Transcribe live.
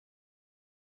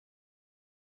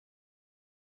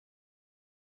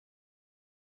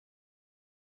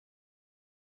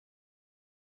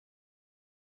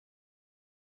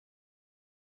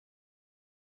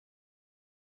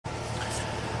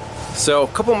So a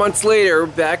couple months later,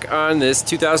 back on this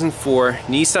 2004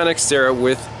 Nissan XTerra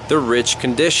with the rich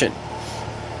condition.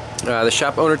 The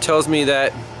shop owner tells me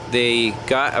that they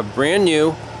got a brand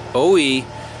new OE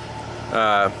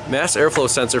mass airflow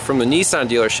sensor from the Nissan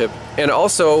dealership, and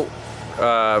also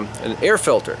an air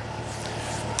filter.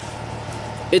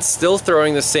 It's still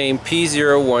throwing the same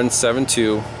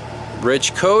P0172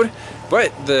 rich code,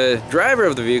 but the driver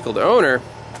of the vehicle, the owner,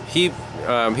 he's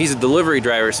a delivery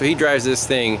driver, so he drives this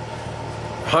thing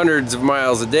hundreds of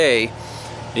miles a day,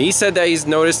 and he said that he's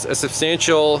noticed a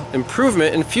substantial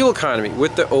improvement in fuel economy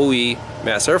with the OE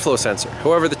mass airflow sensor.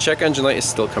 However, the check engine light is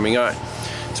still coming on.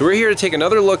 So we're here to take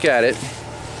another look at it.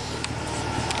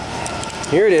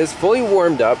 Here it is, fully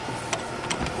warmed up.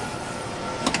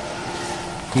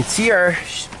 You can see our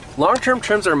long-term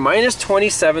trims are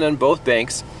 -27 on both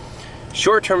banks.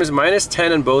 Short-term is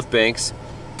 -10 on both banks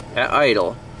at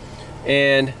idle.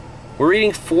 And we're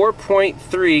reading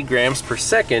 4.3 grams per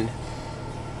second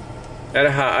at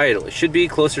a hot idle. It should be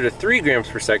closer to 3 grams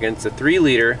per second. It's a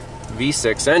 3-liter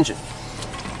V6 engine.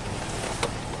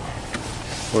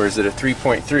 Or is it a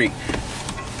 3.3?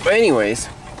 But anyways,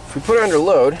 if we put it under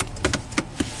load,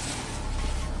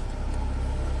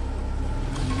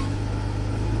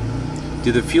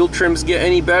 do the fuel trims get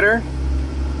any better?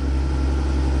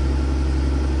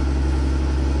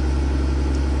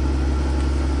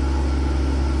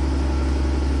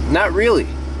 Not really.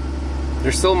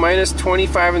 They're still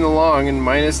 -25 in the long and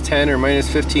 -10 or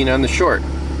 -15 on the short.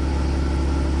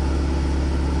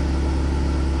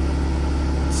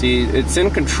 See, it's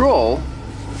in control.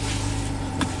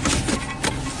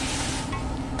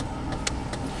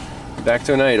 Back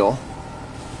to an idle.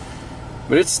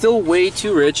 But it's still way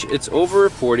too rich. It's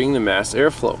over-reporting the mass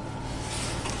airflow.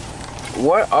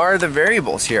 What are the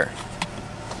variables here?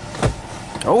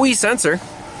 OE sensor.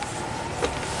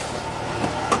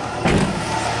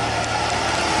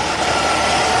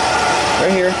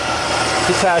 Right here,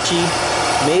 Hitachi,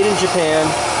 made in Japan.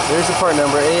 There's the part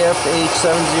number,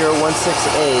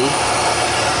 AFH7016A.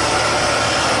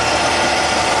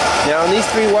 Now on these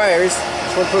 3 wires,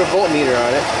 just want to put a voltmeter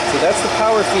on it. So that's the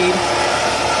power feed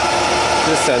to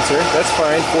the sensor. That's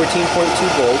fine, 14.2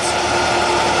 volts.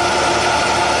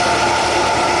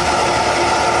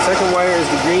 Second wire is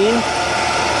the green.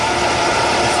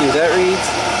 Let's see what that reads.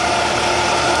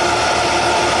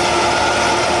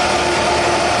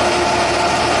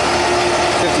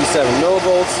 57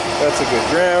 millivolts, that's a good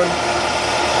ground.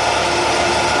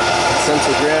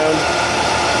 Sensor ground.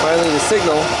 Finally the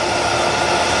signal.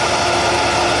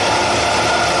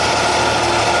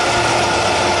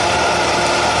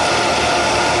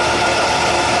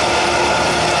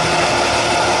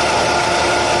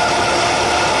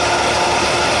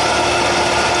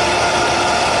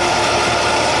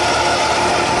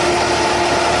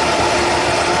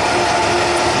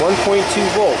 .2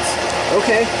 volts.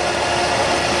 Okay.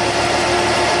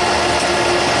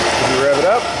 Rev it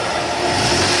up.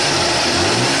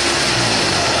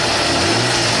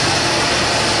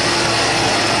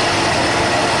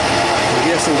 I'm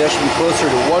guessing that should be closer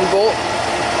to 1 volt.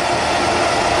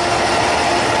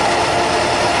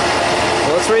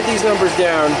 Well, let's write these numbers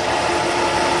down.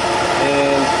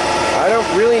 And I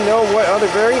don't really know what other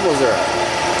variables there are.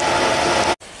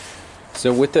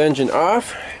 So with the engine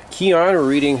off, key on, we're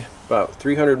reading about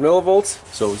 300 millivolts,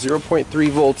 so 0.3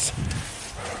 volts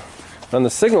on the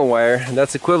signal wire, and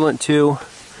that's equivalent to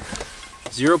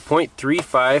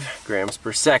 0.35 grams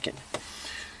per second.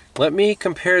 Let me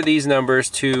compare these numbers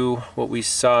to what we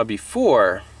saw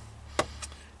before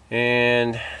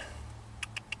and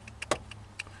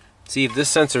see if this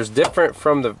sensor is different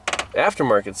from the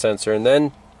aftermarket sensor, and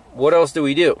then what else do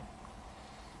we do?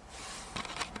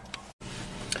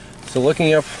 So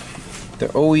looking up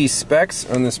the OE specs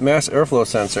on this mass airflow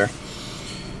sensor,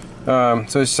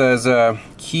 so it says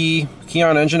key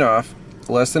on engine off,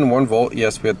 less than 1 volt.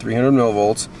 Yes, we had 300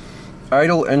 millivolts.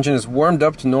 Idle engine is warmed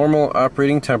up to normal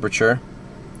operating temperature,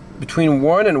 between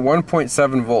 1 and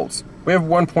 1.7 volts. We have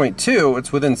 1.2,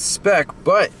 it's within spec,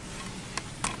 but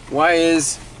why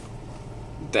is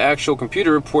the actual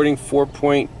computer reporting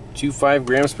 4.25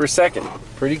 grams per second?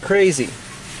 Pretty crazy.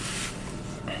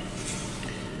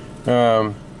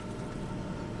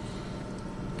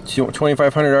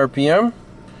 2500 RPM.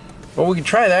 Well, we can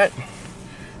try that.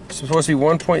 It's supposed to be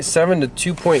 1.7 to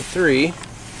 2.3.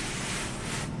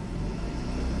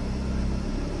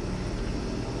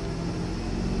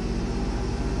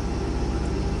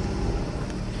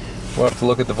 We'll have to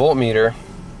look at the voltmeter.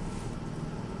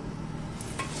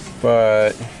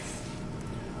 But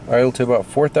idle to about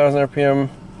 4,000 RPM,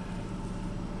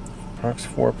 approx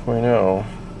 4.0.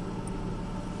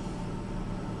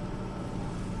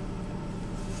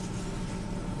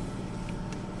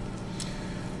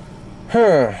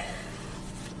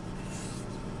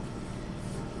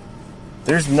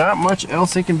 There's not much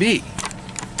else it can be.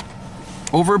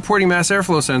 Over-reporting mass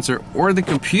airflow sensor, or the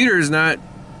computer is not...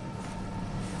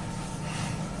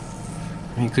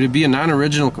 I mean, could it be a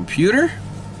non-original computer?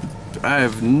 I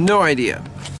have no idea.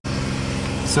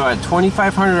 So at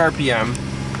 2,500 RPM,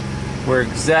 we're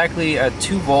exactly at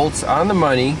 2 volts on the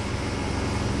money,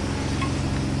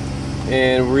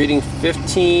 and we're reading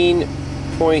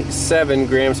 15.7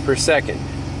 grams per second.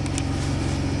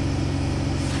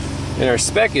 And our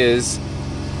spec is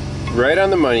right on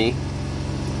the money,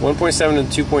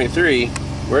 1.7 to 2.3.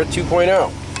 We're at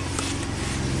 2.0.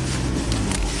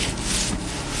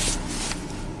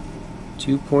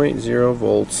 2.0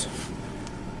 volts,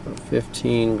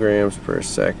 15 grams per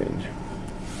second.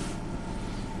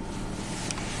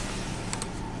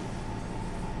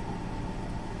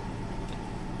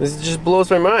 This just blows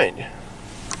my mind.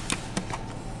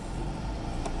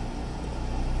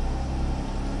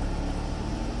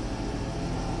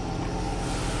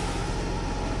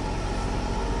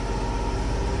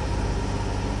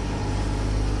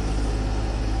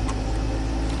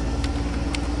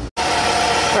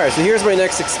 Alright, so here's my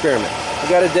next experiment. I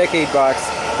got a decade box,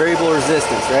 variable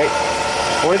resistance, right?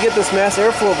 I want to get this mass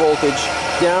airflow voltage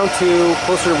down to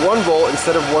closer to 1 volt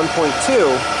instead of 1.2.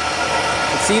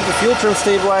 And see if the fuel trim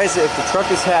stabilizes, if the truck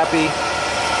is happy.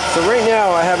 So right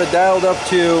now I have it dialed up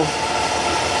to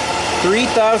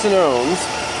 3,000 ohms.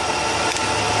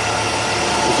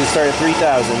 Let's just start at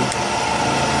 3,000.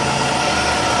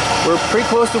 We're pretty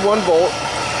close to 1 volt.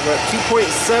 We're at 2.7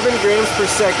 grams per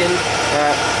second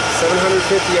at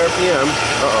 750 RPM.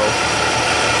 Uh-oh.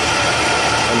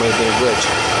 That might have been a glitch.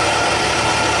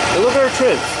 And look at our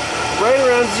trims. Right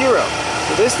around 0.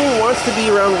 So this thing wants to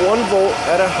be around 1 volt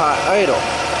at a hot idle.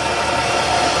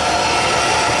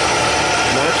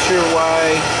 Not sure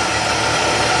why.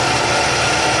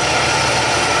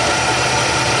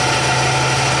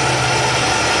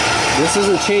 This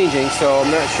isn't changing, so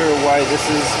I'm not sure why this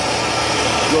is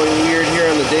going weird here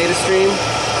on the data stream.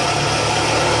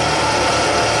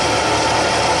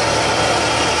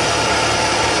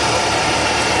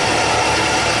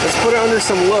 Let's put it under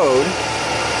some load.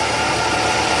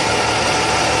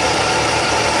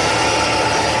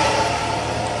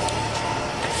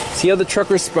 See how the truck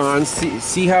responds.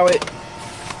 See how it,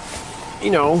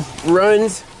 you know,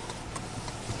 runs.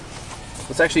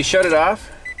 Let's actually shut it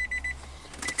off.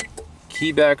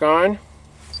 Key back on.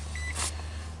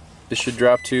 This should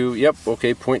drop to, yep,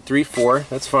 okay, 0.34.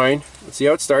 That's fine. Let's see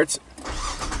how it starts.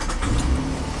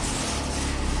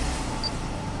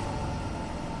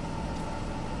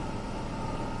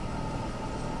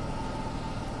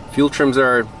 Fuel trims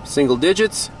are single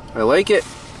digits. I like it.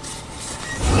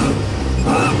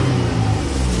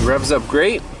 Revs up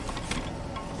great.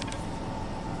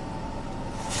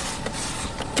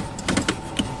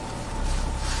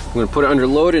 I'm going to put it under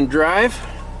load and drive.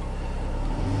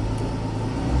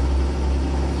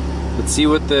 Let's see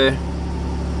what the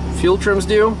fuel trims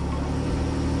do.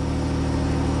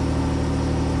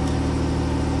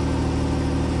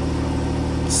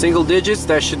 Single digits,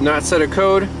 that should not set a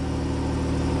code.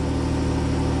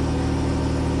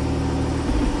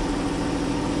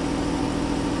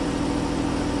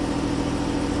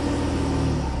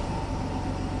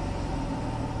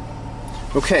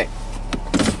 Okay.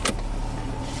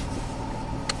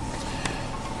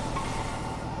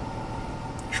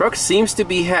 Truck seems to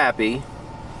be happy.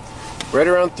 Right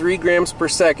around 3 grams per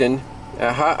second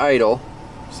at hot idle.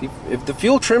 See, if the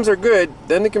fuel trims are good,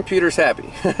 then the computer's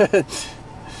happy.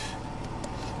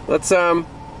 Let's I'm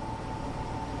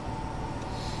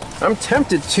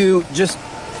tempted to just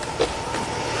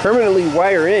permanently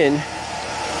wire in a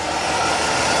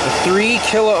 3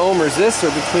 kilo ohm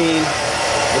resistor between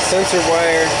the sensor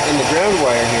wire and the ground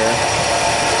wire here.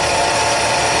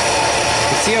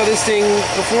 And see how this thing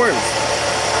performs.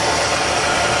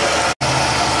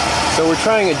 So we're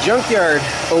trying a junkyard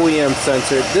OEM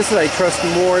sensor. This I trust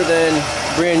more than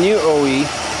brand new OE.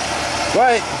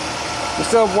 But we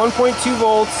still have 1.2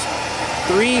 volts,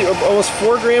 almost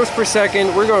 4 grams per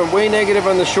second. We're going way negative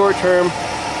on the short term.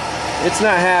 It's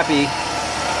not happy.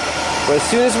 But as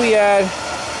soon as we add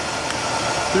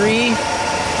 3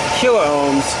 kilo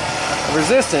ohms of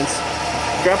resistance,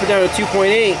 drop it down to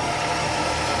 2.8,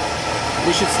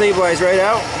 we should stabilize right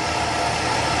out.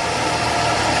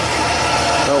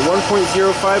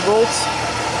 1.05 volts.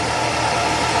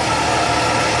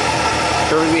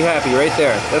 Perfectly happy right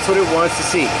there. That's what it wants to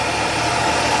see.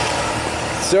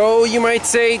 So you might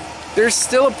say, there's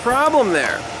still a problem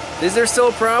there. Is there still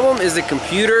a problem? Is the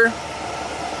computer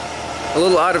a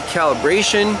little out of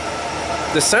calibration?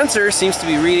 The sensor seems to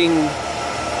be reading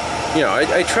you know,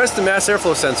 I trust the mass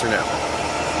airflow sensor now.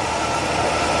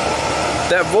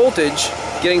 That voltage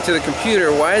getting to the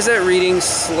computer, why is that reading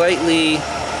slightly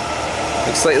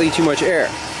too much air?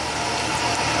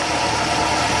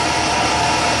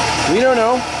 We don't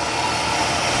know,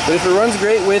 but if it runs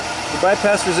great with the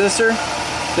bypass resistor,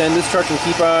 then this truck can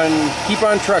keep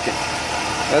on trucking.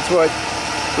 That's what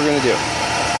we're gonna do.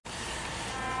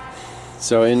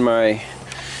 So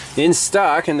in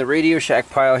stock in the Radio Shack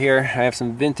pile here, I have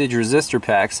some vintage resistor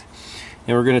packs,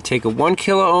 and we're gonna take a 1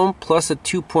 kilo ohm plus a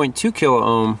 2.2 kilo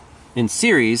ohm in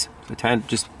series. So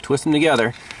just twist them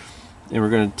together, and we're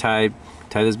gonna tie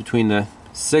this between the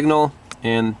signal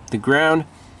and the ground.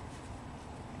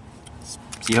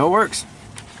 See how it works.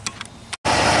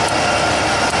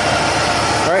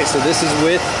 Alright, so this is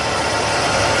with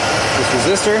this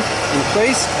resistor in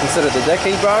place instead of the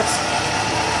decade box.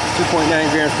 2.9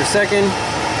 grams per second.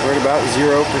 We're at about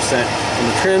 0% in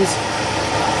the trims.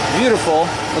 Beautiful.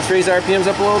 Let's raise the RPMs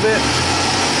up a little bit.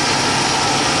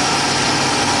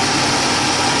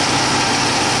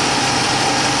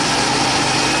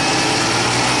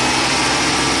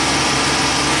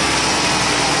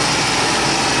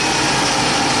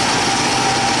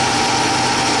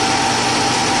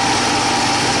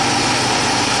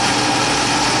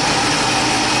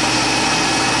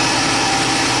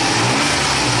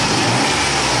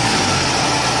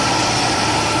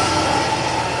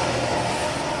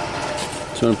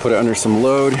 So I'm going to put it under some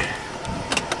load.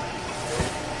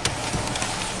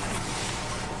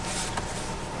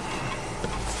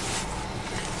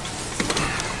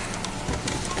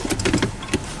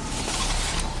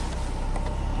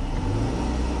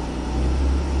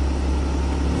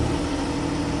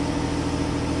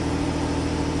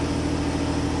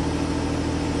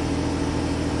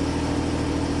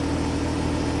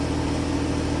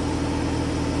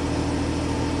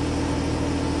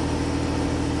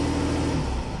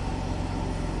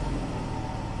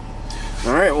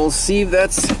 Alright, we'll see if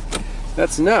that's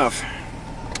enough.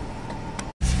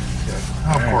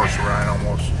 Yeah. Of course,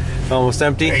 Ryan, almost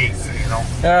empty. Eighth, you know.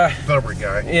 Delivery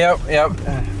guy. Yep.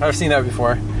 I've seen that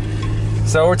before.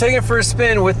 So we're taking it for a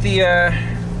spin with the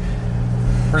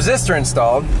resistor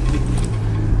installed.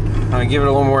 I'm gonna give it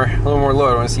a little more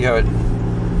load. I want to see how it.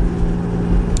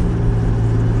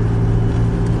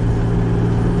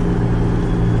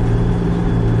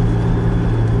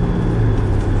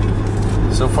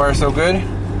 So far, so good.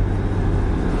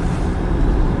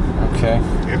 Okay.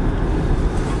 Yep.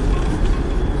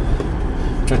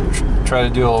 Try to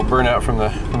do a little burnout from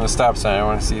the stop sign. I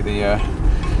want to see the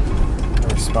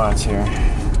response here.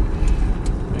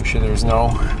 Make sure there's no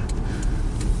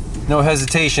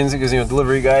hesitations, because, you know,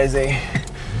 delivery guys, they.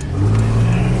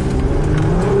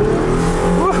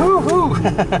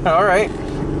 Woohoo! All right.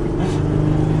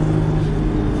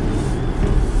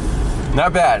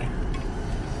 Not bad.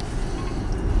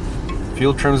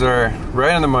 Fuel trims are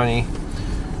right on the money.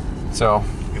 So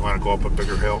you want to go up a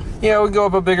bigger hill? Yeah, we'll go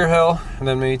up a bigger hill and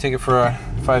then maybe take it for a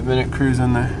 5-minute cruise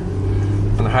on the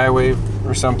highway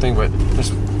or something, but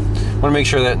just want to make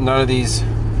sure that none of these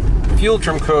fuel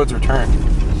trim codes return.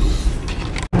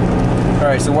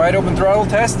 Alright, so wide open throttle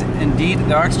test. Indeed,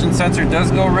 the oxygen sensor does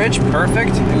go rich.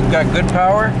 Perfect. We've got good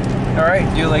power. Alright,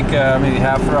 do like maybe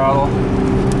half throttle.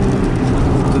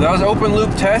 So that was open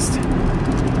loop test.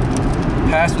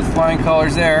 Passed with flying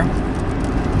colors there.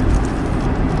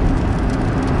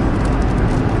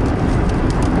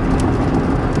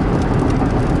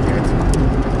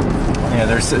 Yeah,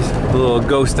 there's a little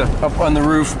ghost up on the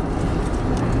roof.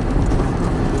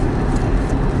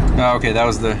 Oh, okay, that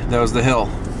was the hill.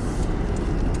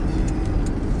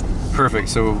 Perfect.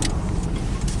 So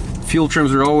fuel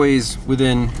trims are always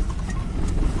within,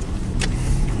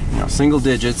 you know, single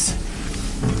digits.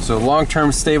 So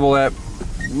long-term stable at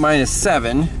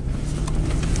 -7,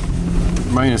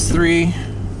 -3,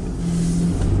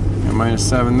 and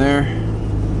 -7 there.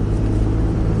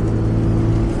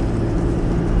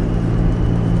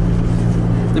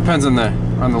 Depends on the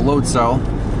load cell.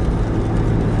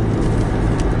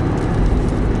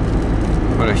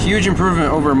 But a huge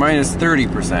improvement over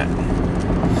 -30%.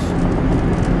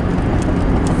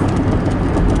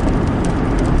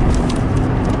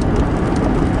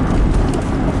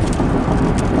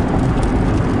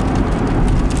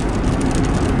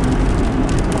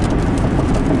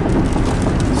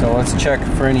 So let's check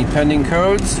for any pending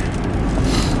codes.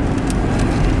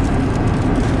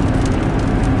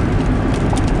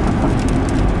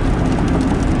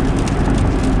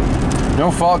 No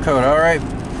fault code. All right,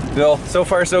 Bill. So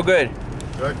far, so good.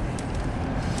 Good.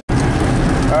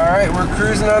 All right, we're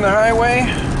cruising on the highway.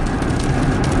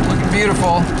 Looking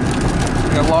beautiful.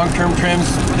 Got long-term trims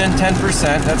within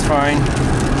 10%, that's fine.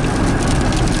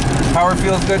 Power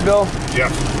feels good, Bill? Yeah.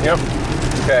 Yep.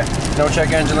 Okay, no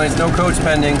check engine lights, no codes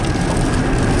pending.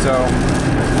 So,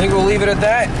 I think we'll leave it at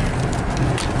that.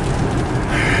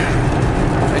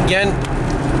 Again,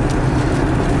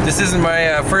 this isn't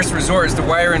my first resort is to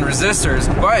wire in resistors,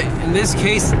 but in this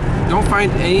case, don't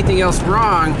find anything else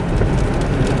wrong.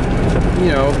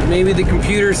 You know, maybe the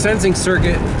computer sensing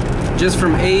circuit, just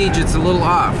from age, it's a little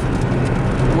off.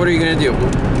 What are you gonna do?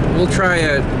 We'll try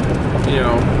a, you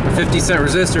know, a 50-cent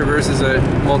resistor versus a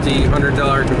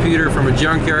multi-$100 computer from a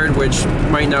junkyard, which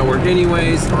might not work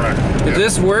anyways. Correct. If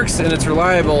this works and it's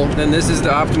reliable, then this is the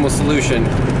optimal solution.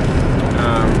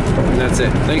 And that's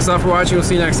it. Thanks a lot for watching. We'll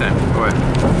see you next time. Bye.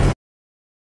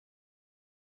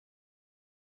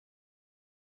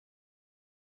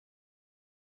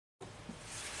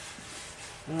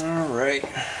 All right.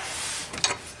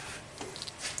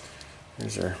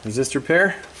 Here's our resistor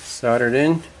pair, soldered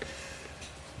in.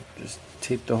 Just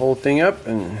tape the whole thing up,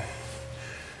 and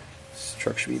this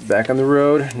truck should be back on the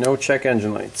road. No check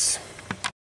engine lights.